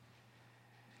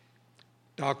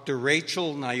Dr.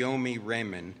 Rachel Naomi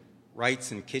Remen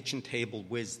writes in Kitchen Table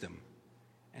Wisdom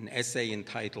an essay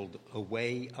entitled A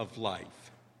Way of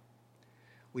Life.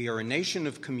 We are a nation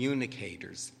of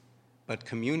communicators, but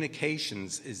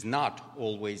communications is not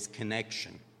always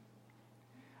connection.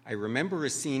 I remember a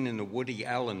scene in a Woody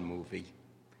Allen movie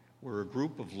where a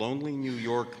group of lonely New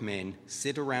York men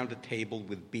sit around a table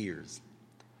with beers,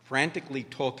 frantically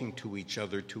talking to each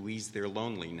other to ease their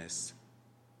loneliness.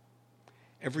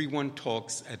 Everyone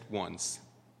talks at once.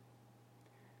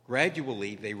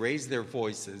 Gradually, they raise their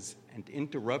voices and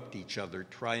interrupt each other,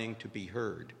 trying to be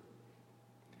heard.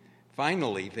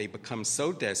 Finally, they become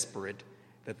so desperate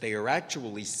that they are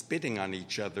actually spitting on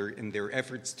each other in their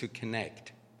efforts to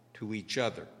connect to each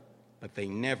other, but they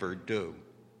never do.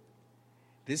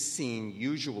 This scene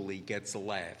usually gets a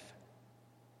laugh.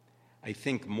 I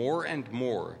think more and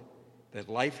more that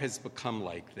life has become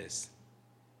like this.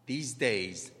 These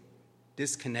days,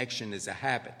 disconnection is a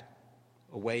habit,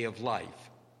 a way of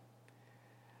life.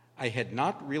 I had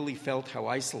not really felt how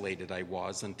isolated I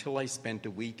was until I spent a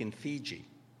week in Fiji.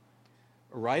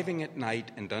 Arriving at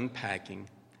night and unpacking,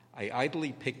 I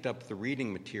idly picked up the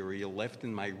reading material left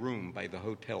in my room by the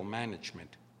hotel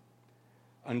management.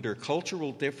 Under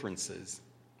cultural differences,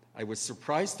 I was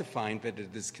surprised to find that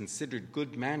it is considered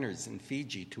good manners in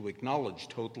Fiji to acknowledge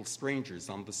total strangers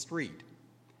on the street.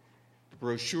 The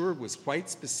brochure was quite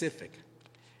specific,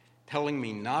 telling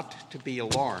me not to be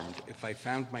alarmed if I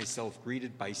found myself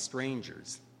greeted by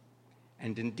strangers.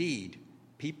 And indeed,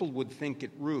 people would think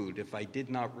it rude if I did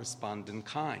not respond in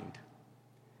kind.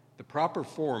 The proper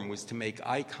form was to make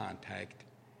eye contact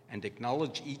and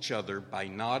acknowledge each other by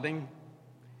nodding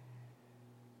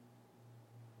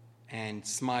and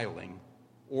smiling,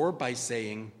 or by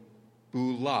saying,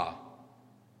 "Bula."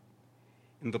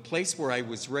 In the place where I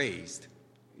was raised,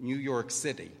 New York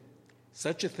City,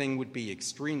 such a thing would be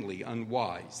extremely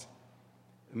unwise.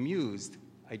 Amused,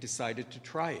 I decided to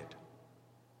try it.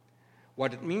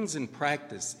 What it means in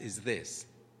practice is this.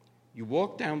 You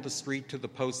walk down the street to the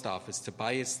post office to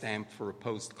buy a stamp for a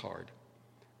postcard.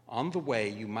 On the way,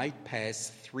 you might pass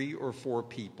 3 or 4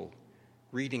 people,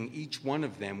 greeting each one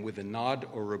of them with a nod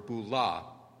or a bula,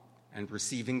 and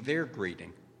receiving their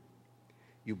greeting.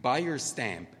 You buy your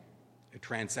stamp, a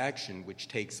transaction which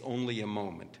takes only a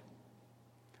moment.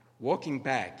 Walking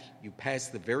back, you pass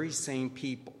the very same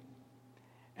people,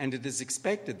 and it is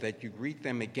expected that you greet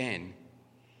them again,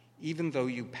 even though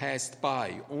you passed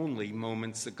by only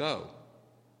moments ago.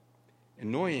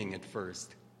 Annoying at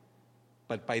first,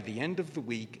 but by the end of the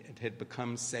week, it had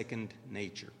become second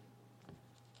nature.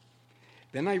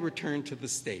 Then I returned to the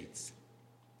States.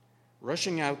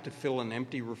 Rushing out to fill an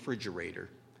empty refrigerator,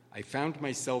 I found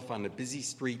myself on a busy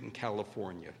street in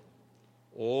California,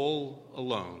 all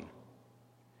alone.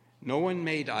 No one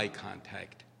made eye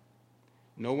contact.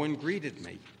 No one greeted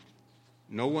me.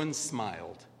 No one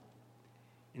smiled.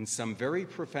 In some very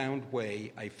profound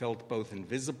way, I felt both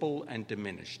invisible and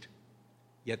diminished.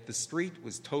 Yet the street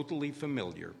was totally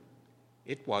familiar.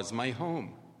 It was my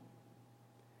home.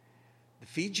 The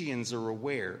Fijians are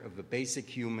aware of a basic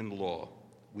human law.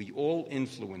 We all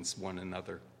influence one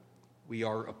another. We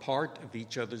are a part of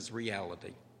each other's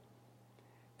reality.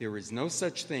 There is no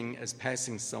such thing as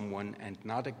passing someone and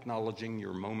not acknowledging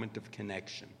your moment of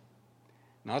connection,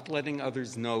 not letting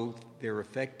others know their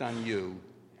effect on you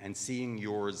and seeing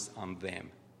yours on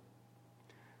them.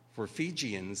 For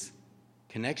Fijians,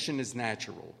 connection is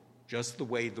natural, just the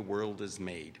way the world is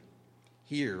made.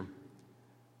 Here,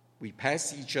 we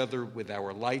pass each other with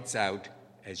our lights out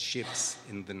as ships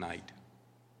in the night.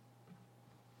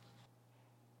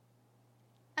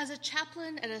 As a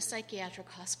chaplain at a psychiatric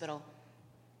hospital,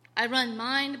 I run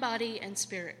mind, body, and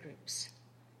spirit groups.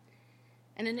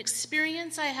 And an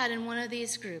experience I had in one of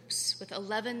these groups with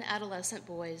 11 adolescent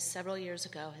boys several years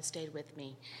ago has stayed with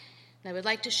me. And I would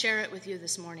like to share it with you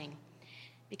this morning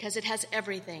because it has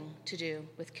everything to do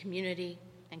with community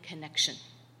and connection.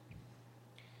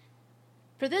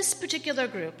 For this particular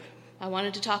group, I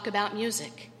wanted to talk about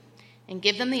music and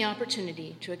give them the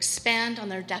opportunity to expand on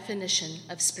their definition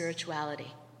of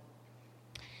spirituality.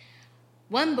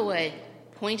 One boy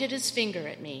pointed his finger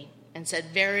at me and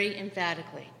said very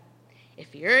emphatically,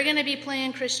 "If you're going to be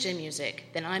playing Christian music,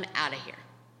 then I'm out of here."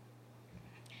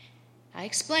 I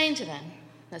explained to them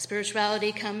that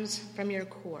spirituality comes from your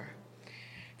core,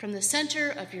 from the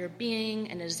center of your being,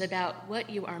 and is about what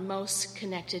you are most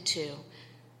connected to.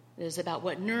 It is about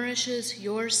what nourishes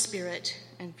your spirit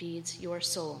and feeds your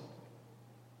soul.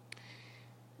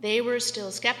 They were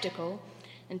still skeptical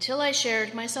until I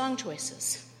shared my song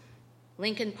choices: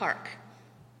 Linkin Park,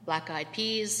 Black Eyed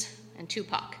Peas, and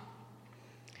Tupac.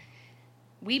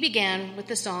 We began with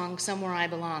the song Somewhere I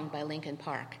Belong by Linkin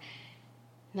Park.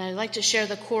 And I'd like to share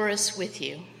the chorus with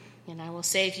you, and I will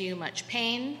save you much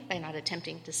pain by not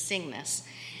attempting to sing this.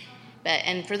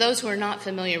 And for those who are not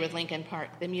familiar with Linkin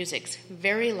Park, the music's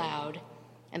very loud,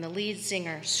 and the lead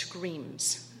singer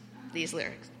screams these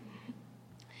lyrics.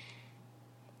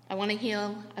 I want to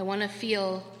heal, I want to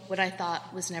feel what I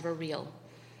thought was never real.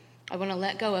 I want to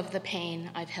let go of the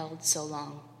pain I've held so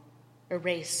long.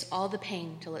 Erase all the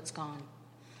pain till it's gone.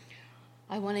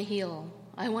 I want to heal.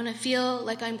 I want to feel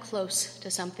like I'm close to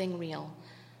something real.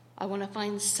 I want to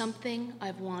find something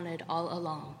I've wanted all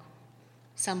along.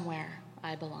 Somewhere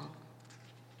I belong.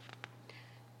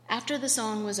 After the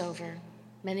song was over,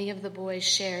 many of the boys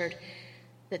shared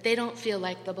that they don't feel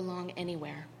like they belong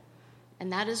anywhere,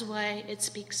 and that is why it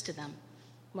speaks to them,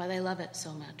 why they love it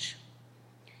so much.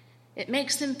 It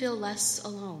makes them feel less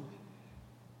alone.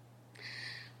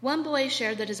 One boy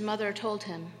shared that his mother told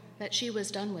him that she was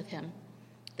done with him,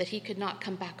 that he could not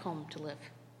come back home to live.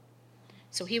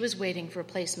 So he was waiting for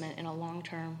placement in a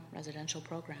long-term residential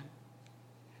program.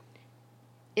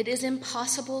 It is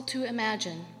impossible to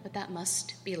imagine what that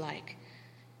must be like.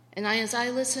 And as I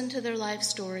listened to their life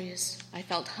stories, I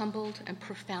felt humbled and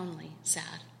profoundly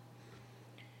sad.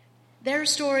 Their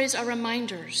stories are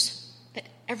reminders that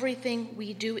everything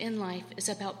we do in life is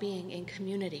about being in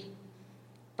community,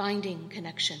 finding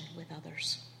connection with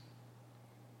others.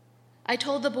 I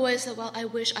told the boys that while I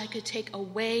wish I could take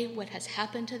away what has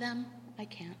happened to them, I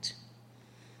can't.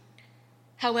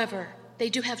 However, they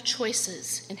do have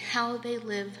choices in how they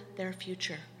live their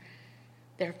future.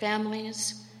 Their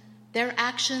families, their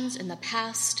actions in the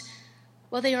past,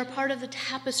 while they are part of the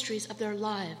tapestries of their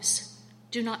lives,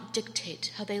 do not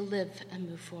dictate how they live and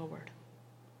move forward.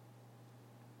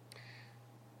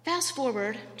 Fast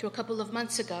forward to a couple of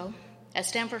months ago at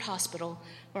Stanford Hospital,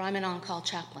 where I'm an on-call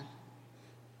chaplain.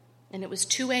 And it was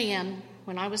 2 a.m.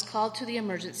 when I was called to the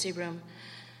emergency room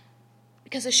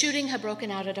because a shooting had broken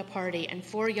out at a party and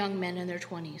 4 young men in their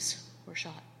 20s were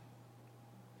shot.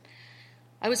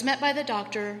 I was met by the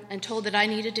doctor and told that I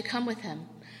needed to come with him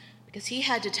because he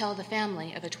had to tell the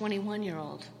family of a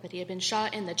 21-year-old that he had been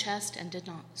shot in the chest and did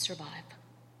not survive.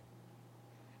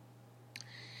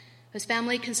 His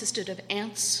family consisted of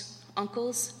aunts,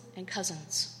 uncles, and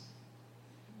cousins.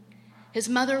 His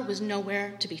mother was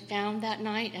nowhere to be found that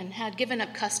night and had given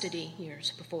up custody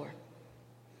years before.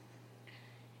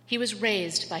 He was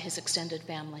raised by his extended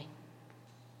family.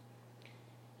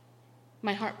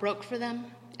 My heart broke for them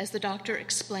as the doctor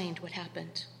explained what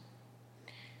happened.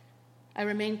 I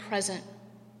remained present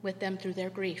with them through their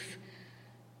grief,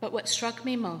 but what struck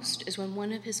me most is when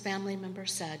one of his family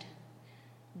members said,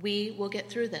 "We will get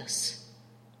through this.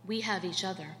 We have each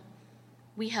other.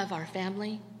 We have our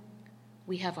family.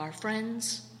 We have our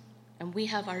friends, and we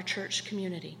have our church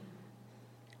community.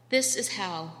 This is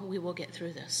how we will get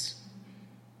through this."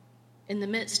 In the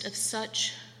midst of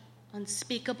such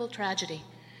unspeakable tragedy,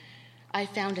 I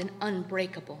found an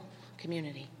unbreakable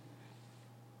community.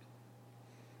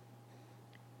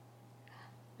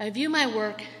 I view my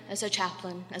work as a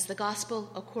chaplain as the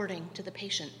gospel according to the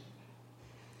patient.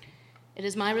 It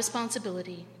is my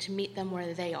responsibility to meet them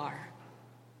where they are,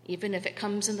 even if it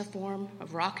comes in the form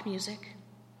of rock music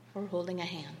or holding a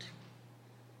hand.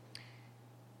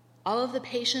 All of the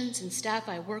patients and staff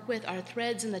I work with are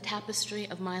threads in the tapestry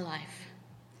of my life.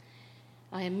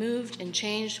 I am moved and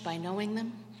changed by knowing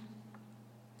them.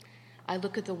 I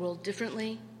look at the world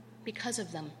differently because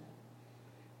of them.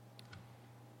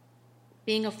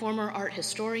 Being a former art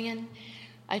historian,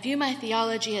 I view my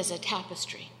theology as a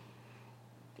tapestry.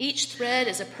 Each thread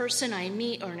is a person I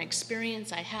meet or an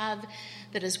experience I have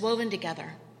that is woven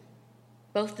together,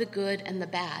 both the good and the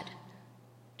bad,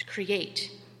 to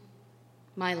create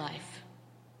my life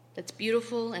that's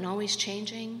beautiful and always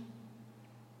changing,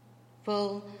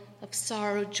 full of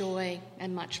sorrow, joy,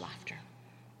 and much laughter.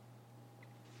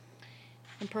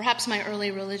 And perhaps my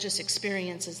early religious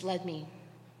experiences led me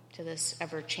to this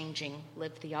ever-changing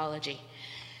lived theology.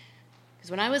 Because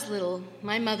when I was little,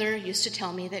 my mother used to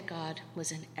tell me that God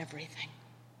was in everything.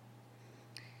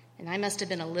 And I must have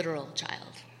been a literal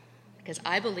child, because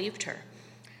I believed her.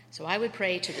 So I would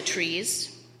pray to the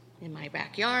trees in my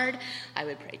backyard. I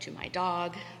would pray to my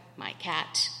dog, my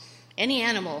cat, any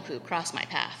animal who crossed my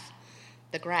path.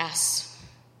 The grass,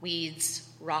 weeds,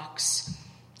 rocks,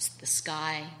 the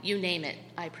sky, you name it,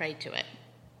 I prayed to it.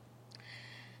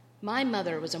 My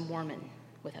mother was a Mormon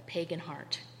with a pagan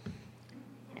heart,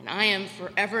 and I am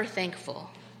forever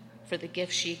thankful for the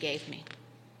gift she gave me.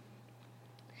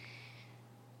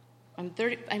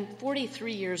 I'm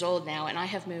 43 years old now, and I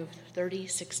have moved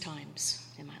 36 times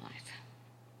in my life.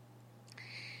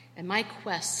 and my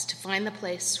quest to find the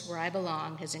place where I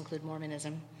belong has included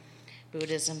Mormonism,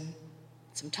 Buddhism,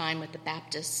 some time with the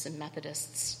Baptists and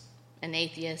Methodists, an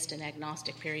atheist and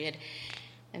agnostic period,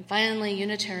 and finally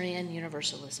Unitarian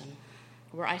Universalism,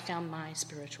 where I found my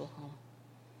spiritual home.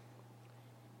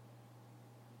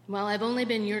 While I've only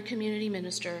been your community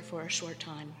minister for a short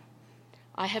time,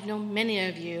 I have known many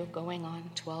of you going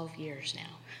on 12 years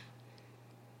now.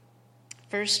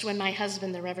 First, when my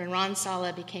husband, the Reverend Ron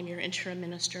Sala, became your interim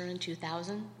minister in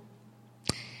 2000,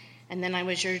 and then I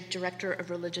was your director of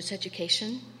religious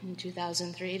education in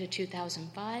 2003 to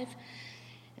 2005,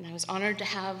 and I was honored to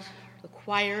have the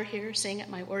choir here sing at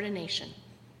my ordination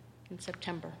in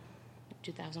September of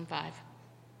 2005.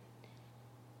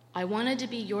 I wanted to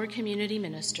be your community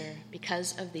minister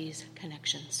because of these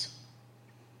connections.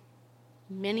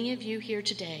 Many of you here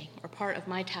today are part of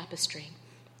my tapestry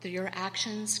through your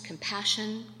actions,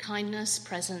 compassion, kindness,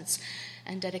 presence,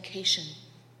 and dedication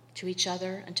to each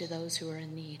other and to those who are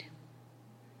in need.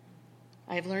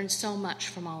 I have learned so much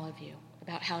from all of you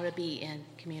about how to be in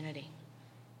community.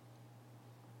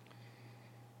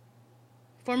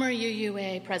 Former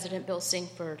UUA President Bill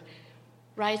Singford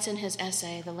writes in his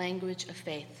essay, The Language of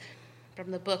Faith,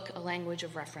 from the book A Language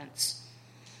of Reference,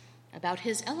 about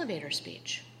his elevator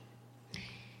speech.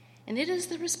 And it is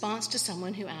the response to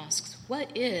someone who asks,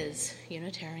 what is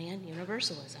Unitarian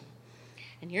Universalism?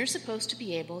 And you're supposed to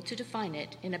be able to define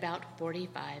it in about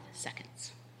 45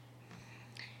 seconds.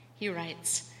 He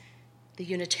writes, the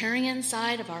Unitarian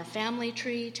side of our family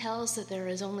tree tells that there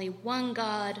is only one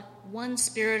God, one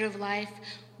spirit of life,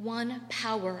 one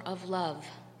power of love.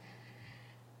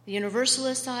 The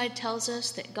Universalist side tells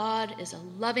us that God is a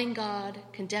loving God,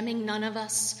 condemning none of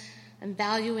us, and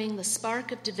valuing the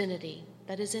spark of divinity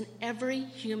that is in every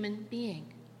human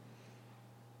being.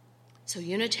 So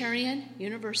Unitarian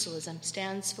Universalism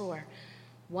stands for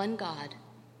one God,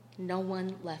 no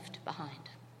one left behind.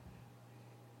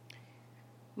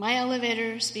 My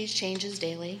elevator speech changes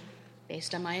daily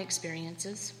based on my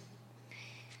experiences.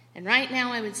 And right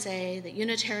now I would say that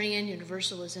Unitarian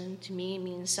Universalism to me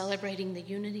means celebrating the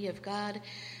unity of God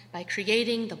by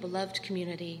creating the beloved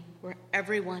community where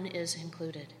everyone is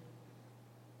included.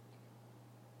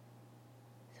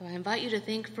 So I invite you to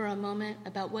think for a moment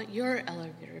about what your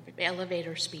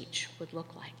elevator speech would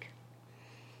look like,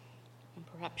 and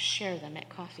perhaps share them at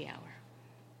coffee hour.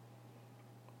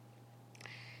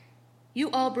 You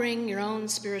all bring your own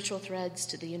spiritual threads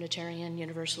to the Unitarian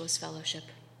Universalist Fellowship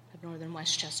of Northern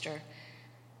Westchester,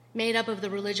 made up of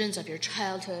the religions of your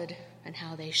childhood and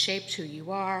how they shaped who you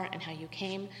are and how you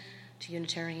came to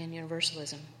Unitarian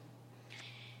Universalism.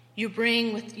 You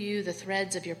bring with you the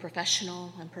threads of your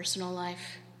professional and personal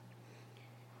life.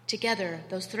 Together,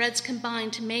 those threads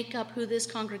combine to make up who this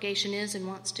congregation is and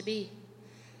wants to be.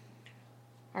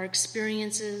 Our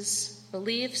experiences,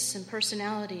 beliefs, and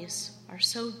personalities are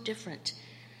so different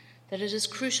that it is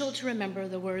crucial to remember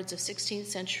the words of 16th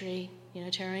century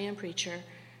Unitarian preacher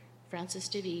Francis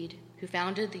de Vede, who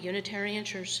founded the Unitarian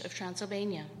Church of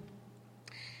Transylvania.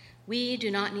 We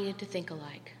do not need to think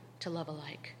alike to love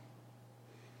alike.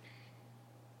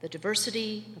 The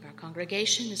diversity of our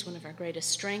congregation is one of our greatest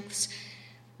strengths,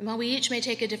 and while we each may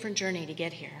take a different journey to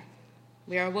get here,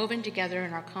 we are woven together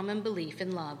in our common belief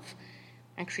in love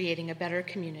and creating a better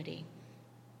community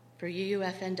for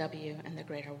UUFNW and the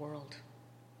greater world.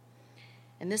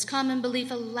 And this common belief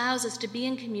allows us to be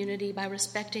in community by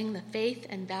respecting the faith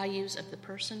and values of the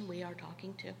person we are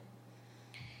talking to.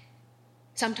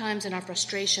 Sometimes in our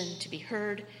frustration to be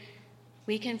heard,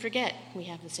 we can forget we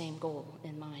have the same goal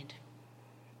in mind.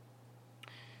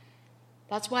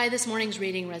 That's why this morning's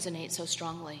reading resonates so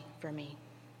strongly for me.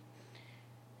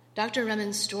 Dr.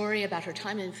 Remen's story about her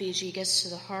time in Fiji gets to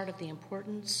the heart of the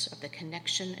importance of the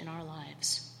connection in our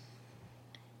lives.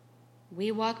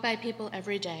 We walk by people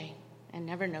every day and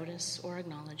never notice or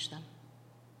acknowledge them.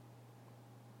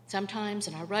 Sometimes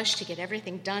in our rush to get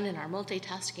everything done in our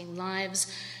multitasking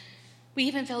lives, we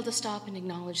even fail to stop and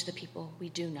acknowledge the people we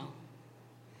do know,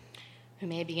 who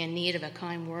may be in need of a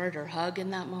kind word or hug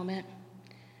in that moment,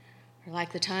 or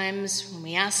like the times when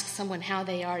we ask someone how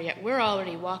they are, yet we're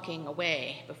already walking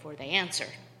away before they answer.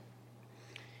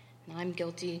 And I'm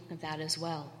guilty of that as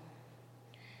well.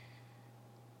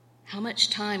 How much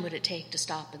time would it take to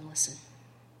stop and listen?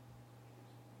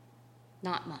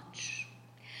 Not much,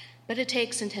 but it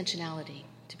takes intentionality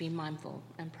to be mindful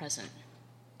and present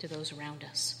to those around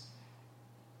us.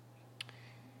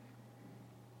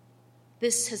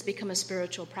 This has become a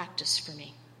spiritual practice for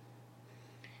me.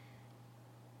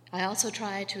 I also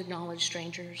try to acknowledge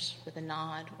strangers with a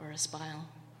nod or a smile.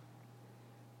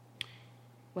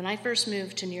 When I first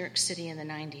moved to New York City in the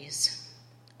 90s,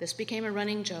 this became a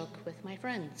running joke with my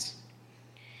friends.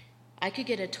 I could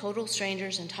get a total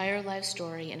stranger's entire life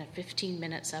story in a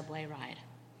 15-minute subway ride,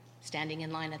 standing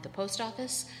in line at the post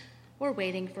office or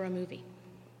waiting for a movie.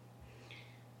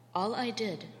 All I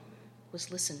did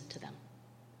was listen to them.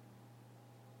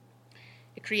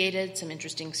 It created some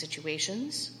interesting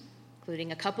situations,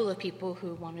 including a couple of people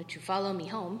who wanted to follow me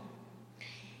home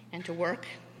and to work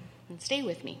and stay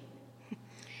with me.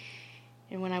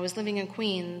 And when I was living in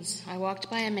Queens, I walked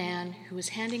by a man who was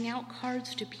handing out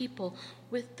cards to people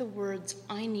with the words,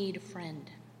 "I need a friend,"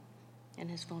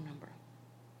 and his phone number.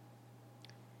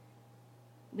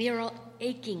 We are all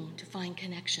aching to find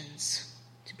connections,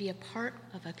 to be a part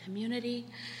of a community,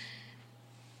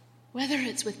 whether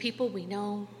it's with people we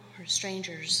know or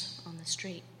strangers on the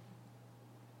street.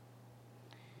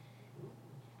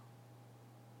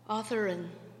 Author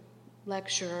and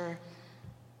lecturer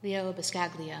Leo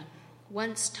Buscaglia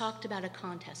once talked about a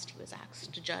contest he was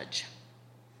asked to judge.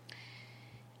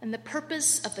 And the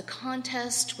purpose of the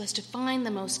contest was to find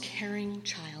the most caring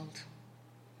child.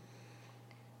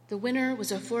 The winner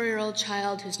was a 4-year-old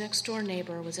child whose next-door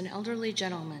neighbor was an elderly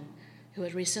gentleman who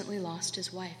had recently lost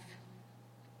his wife.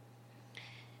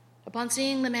 Upon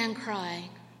seeing the man cry,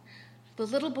 the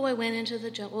little boy went into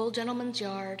the old gentleman's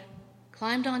yard,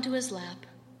 climbed onto his lap,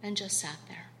 and just sat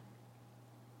there.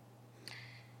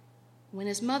 When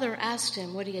his mother asked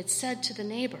him what he had said to the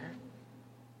neighbor,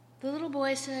 the little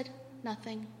boy said,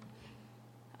 "Nothing.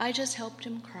 I just helped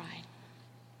him cry."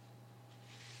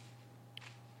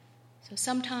 So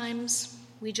sometimes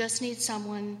we just need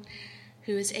someone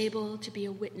who is able to be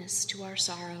a witness to our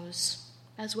sorrows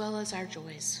as well as our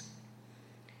joys,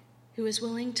 who is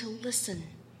willing to listen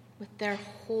with their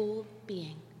whole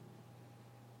being.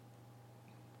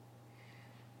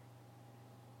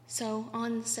 So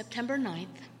on September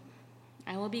 9th,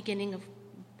 I will begin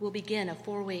a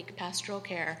 4-week pastoral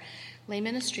care lay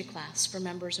ministry class for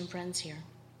members and friends here.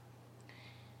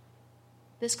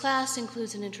 This class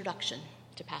includes an introduction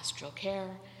to pastoral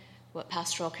care, what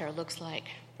pastoral care looks like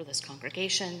for this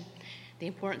congregation, the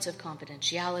importance of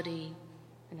confidentiality,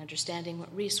 and understanding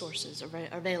what resources are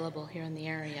available here in the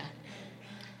area.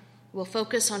 We'll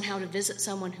focus on how to visit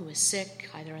someone who is sick,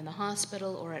 either in the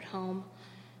hospital or at home,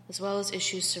 as well as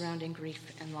issues surrounding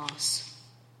grief and loss.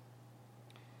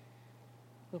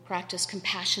 We'll practice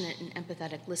compassionate and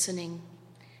empathetic listening,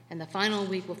 and the final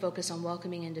week will focus on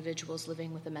welcoming individuals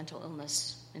living with a mental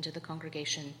illness into the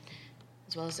congregation,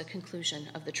 as well as the conclusion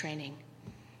of the training.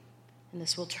 And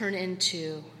this will turn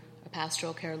into a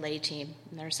pastoral care lay team,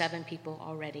 and there are 7 people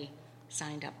already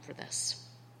signed up for this.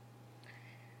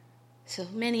 So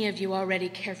many of you already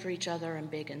care for each other in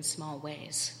big and small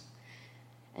ways,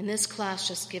 and this class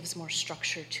just gives more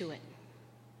structure to it.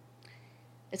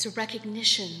 It's a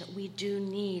recognition that we do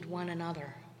need one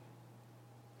another.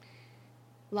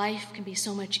 Life can be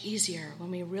so much easier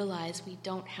when we realize we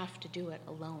don't have to do it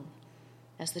alone,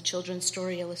 as the children's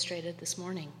story illustrated this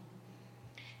morning.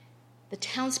 The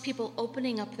townspeople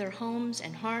opening up their homes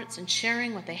and hearts and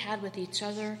sharing what they had with each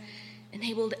other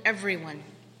enabled everyone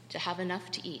to have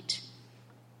enough to eat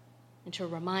and to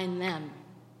remind them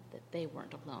that they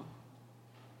weren't alone.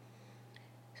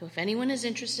 So if anyone is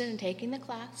interested in taking the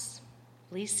class,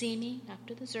 please see me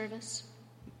after the service.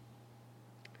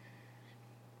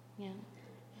 Yeah.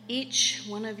 Each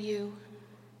one of you,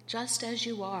 just as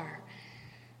you are,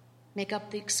 make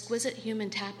up the exquisite human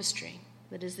tapestry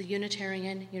that is the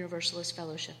Unitarian Universalist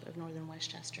Fellowship of Northern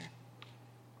Westchester.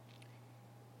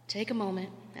 Take a moment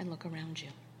and look around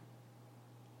you.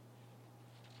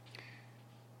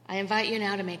 I invite you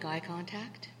now to make eye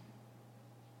contact,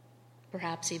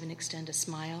 perhaps even extend a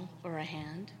smile or a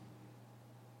hand,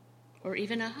 or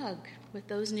even a hug with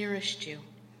those nearest you,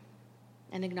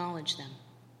 and acknowledge them.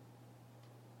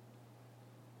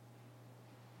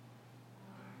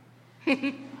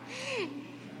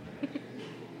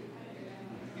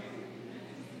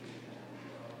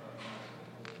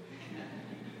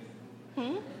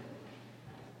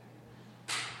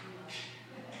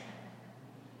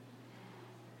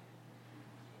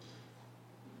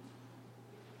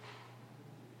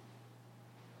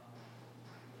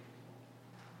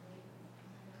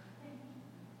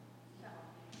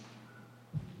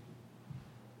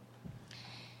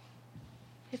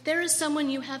 If there is someone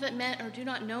you haven't met or do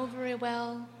not know very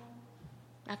well,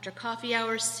 after coffee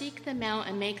hours, seek them out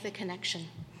and make the connection.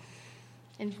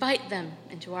 Invite them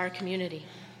into our community.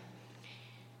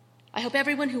 I hope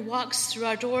everyone who walks through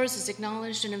our doors is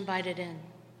acknowledged and invited in.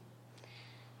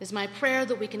 It is my prayer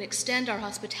that we can extend our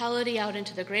hospitality out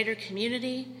into the greater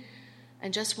community,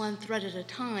 and just one thread at a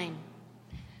time,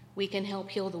 we can help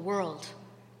heal the world.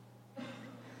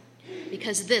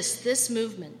 Because this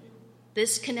movement,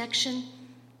 this connection,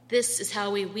 this is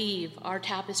how we weave our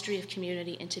tapestry of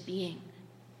community into being,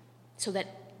 so that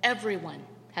everyone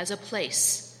has a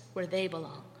place where they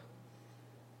belong.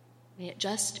 May it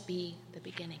just be the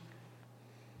beginning.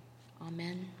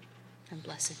 Amen, and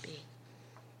blessed be.